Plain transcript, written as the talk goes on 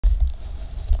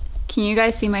Can you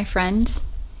guys see my friend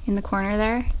in the corner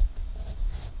there?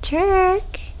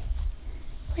 Turk,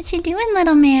 what you doing,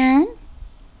 little man?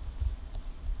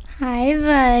 Hi,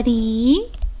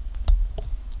 buddy.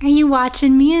 Are you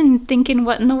watching me and thinking,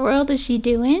 what in the world is she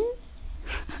doing?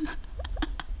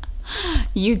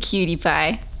 You cutie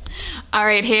pie. All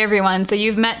right, hey everyone. So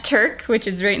you've met Turk, which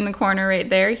is right in the corner right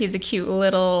there. He's a cute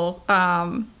little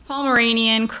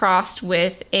Pomeranian crossed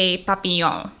with a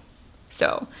Papillon.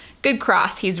 So good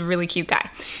cross. He's a really cute guy.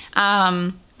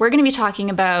 We're going to be talking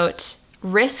about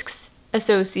risks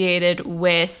associated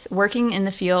with working in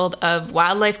the field of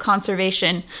wildlife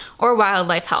conservation or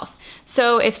wildlife health.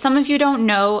 So if some of you don't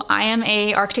know, I am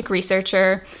an Arctic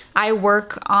researcher. I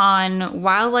work on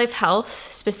wildlife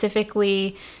health.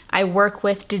 Specifically, I work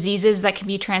with diseases that can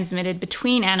be transmitted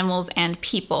between animals and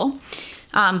people.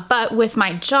 But with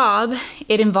my job,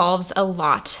 it involves a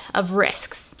lot of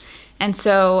risks. And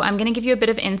so I'm going to give you a bit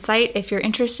of insight if you're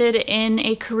interested in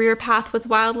a career path with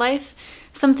wildlife,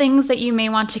 some things that you may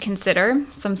want to consider,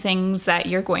 some things that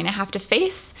you're going to have to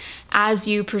face as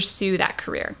you pursue that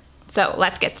career. So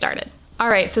let's get started. All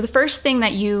right, so the first thing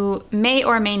that you may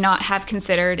or may not have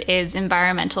considered is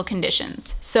environmental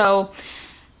conditions. So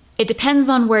it depends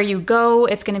on where you go.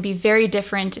 It's going to be very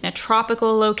different in a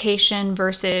tropical location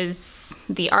versus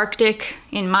the Arctic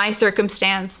in my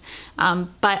circumstance,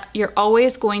 but you're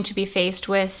always going to be faced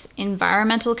with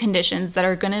environmental conditions that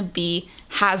are going to be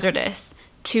hazardous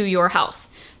to your health.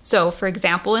 So for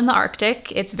example, in the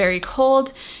Arctic, it's very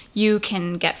cold. You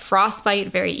can get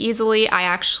frostbite very easily. I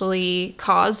actually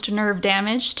caused nerve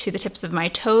damage to the tips of my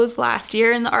toes last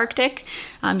year in the Arctic.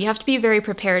 You have to be very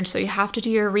prepared, so you have to do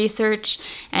your research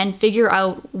and figure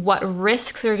out what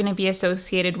risks are going to be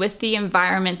associated with the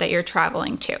environment that you're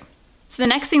traveling to. So the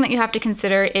next thing that you have to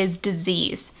consider is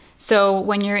disease. So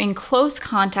when you're in close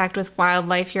contact with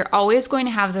wildlife, you're always going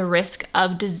to have the risk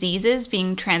of diseases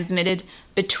being transmitted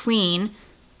between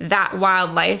that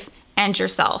wildlife and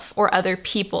yourself or other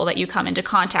people that you come into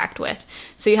contact with.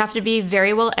 So you have to be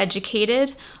very well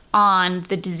educated on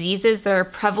the diseases that are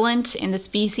prevalent in the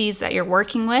species that you're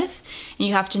working with, and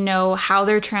you have to know how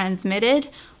they're transmitted,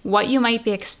 what you might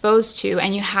be exposed to,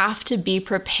 and you have to be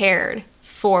prepared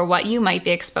for what you might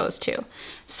be exposed to.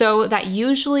 So that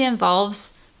usually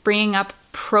involves bringing up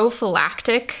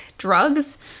prophylactic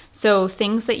drugs, so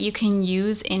things that you can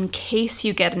use in case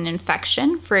you get an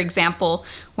infection. For example,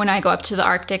 when I go up to the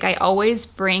Arctic, I always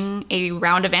bring a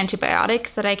round of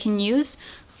antibiotics that I can use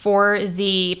for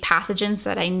the pathogens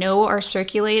that I know are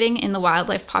circulating in the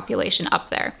wildlife population up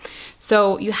there.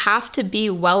 So you have to be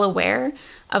well aware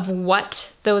of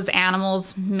what those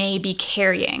animals may be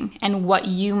carrying and what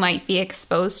you might be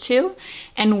exposed to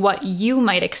and what you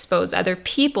might expose other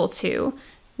people to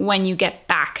when you get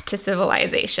back to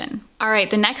civilization. All right,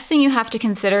 the next thing you have to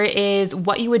consider is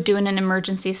what you would do in an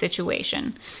emergency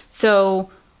situation. So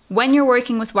when you're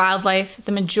working with wildlife,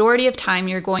 the majority of time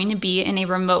you're going to be in a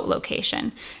remote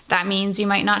location. That means you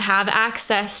might not have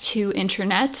access to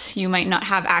internet, you might not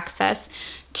have access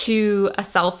to a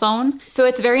cell phone. So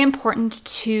it's very important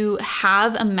to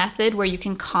have a method where you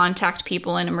can contact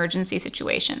people in emergency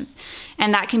situations.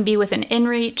 And that can be with an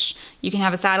inReach, you can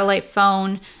have a satellite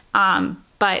phone,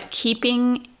 but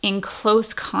keeping in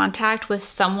close contact with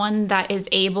someone that is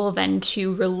able then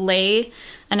to relay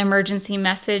an emergency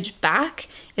message back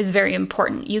is very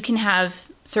important. You can have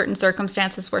certain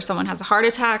circumstances where someone has a heart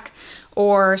attack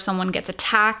or someone gets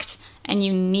attacked, and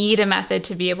you need a method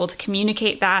to be able to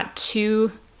communicate that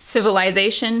to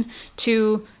civilization,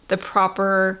 to the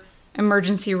proper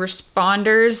emergency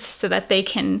responders so that they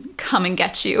can come and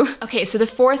get you. Okay, so the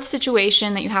fourth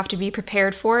situation that you have to be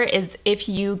prepared for is if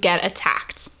you get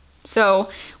attacked. So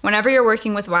whenever you're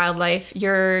working with wildlife,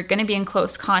 you're going to be in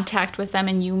close contact with them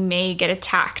and you may get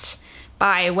attacked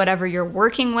by whatever you're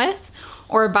working with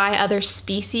or by other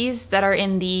species that are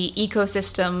in the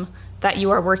ecosystem that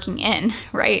you are working in,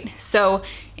 right? So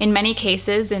in many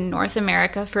cases in North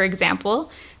America, for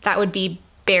example, that would be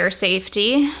bear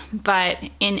safety, but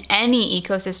in any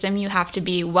ecosystem, you have to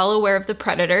be well aware of the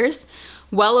predators,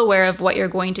 well aware of what you're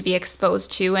going to be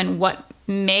exposed to and what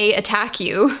may attack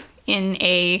you in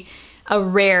a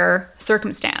rare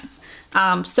circumstance.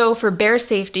 So for bear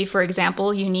safety, for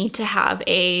example, you need to have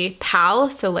a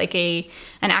PAL, so like an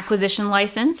acquisition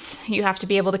license. You have to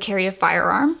be able to carry a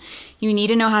firearm. You need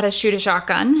to know how to shoot a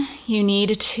shotgun. You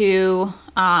need to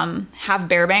have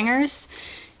bear bangers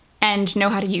and know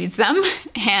how to use them,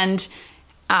 and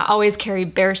always carry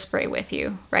bear spray with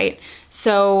you, right?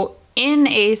 So in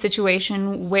a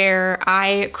situation where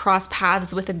I cross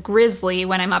paths with a grizzly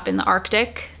when I'm up in the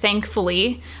Arctic,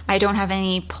 thankfully, I don't have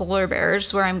any polar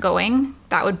bears where I'm going.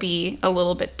 That would be a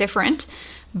little bit different,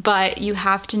 but you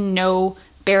have to know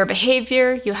bear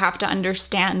behavior. You have to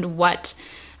understand what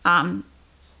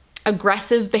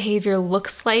aggressive behavior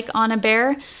looks like on a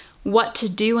bear, what to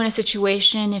do in a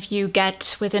situation if you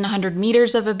get within 100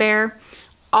 meters of a bear,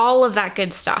 all of that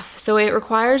good stuff. So it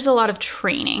requires a lot of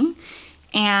training,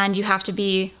 and you have to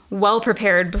be well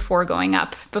prepared before going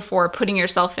up, before putting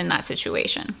yourself in that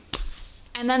situation.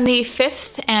 And then the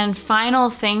fifth and final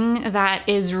thing that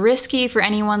is risky for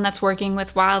anyone that's working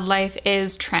with wildlife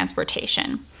is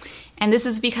transportation. And this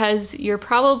is because you're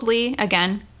probably,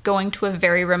 again, going to a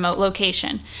very remote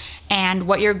location, and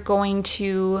what you're going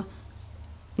to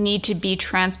need to be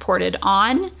transported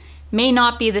on may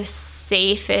not be the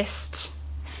safest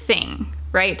thing,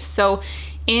 right? So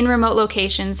in remote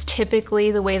locations,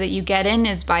 typically the way that you get in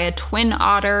is by a twin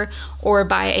otter or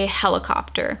by a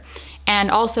helicopter. And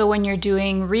also when you're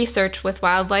doing research with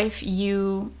wildlife,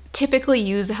 you typically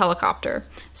use a helicopter.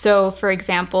 So for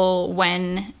example,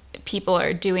 when people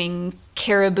are doing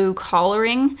caribou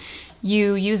collaring,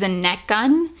 you use a net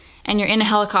gun and you're in a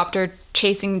helicopter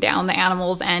chasing down the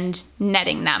animals and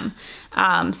netting them.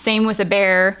 Same with a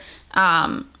bear.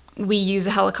 We use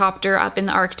a helicopter up in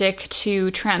the Arctic to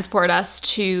transport us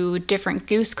to different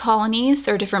goose colonies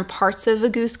or different parts of a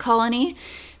goose colony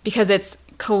because it's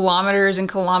kilometers and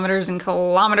kilometers and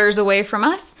kilometers away from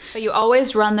us. But you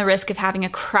always run the risk of having a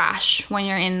crash when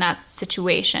you're in that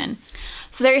situation.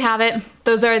 So there you have it.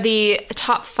 Those are the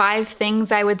top 5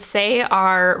 things I would say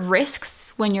are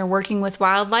risks when you're working with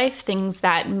wildlife, things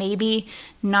that maybe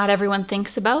not everyone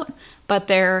thinks about, but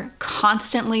they're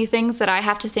constantly things that I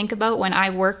have to think about when I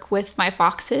work with my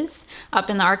foxes up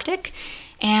in the Arctic.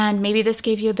 And maybe this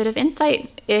gave you a bit of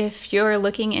insight. If you're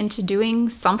looking into doing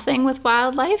something with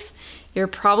wildlife, you're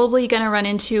probably gonna run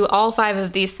into all 5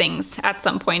 of these things at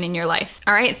some point in your life.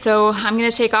 All right, so I'm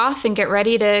gonna take off and get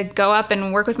ready to go up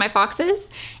and work with my foxes,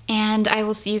 and I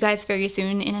will see you guys very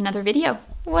soon in another video.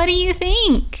 What do you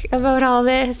think about all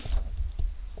this?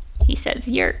 He says,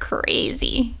 you're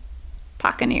crazy.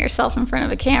 Talking to yourself in front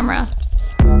of a camera.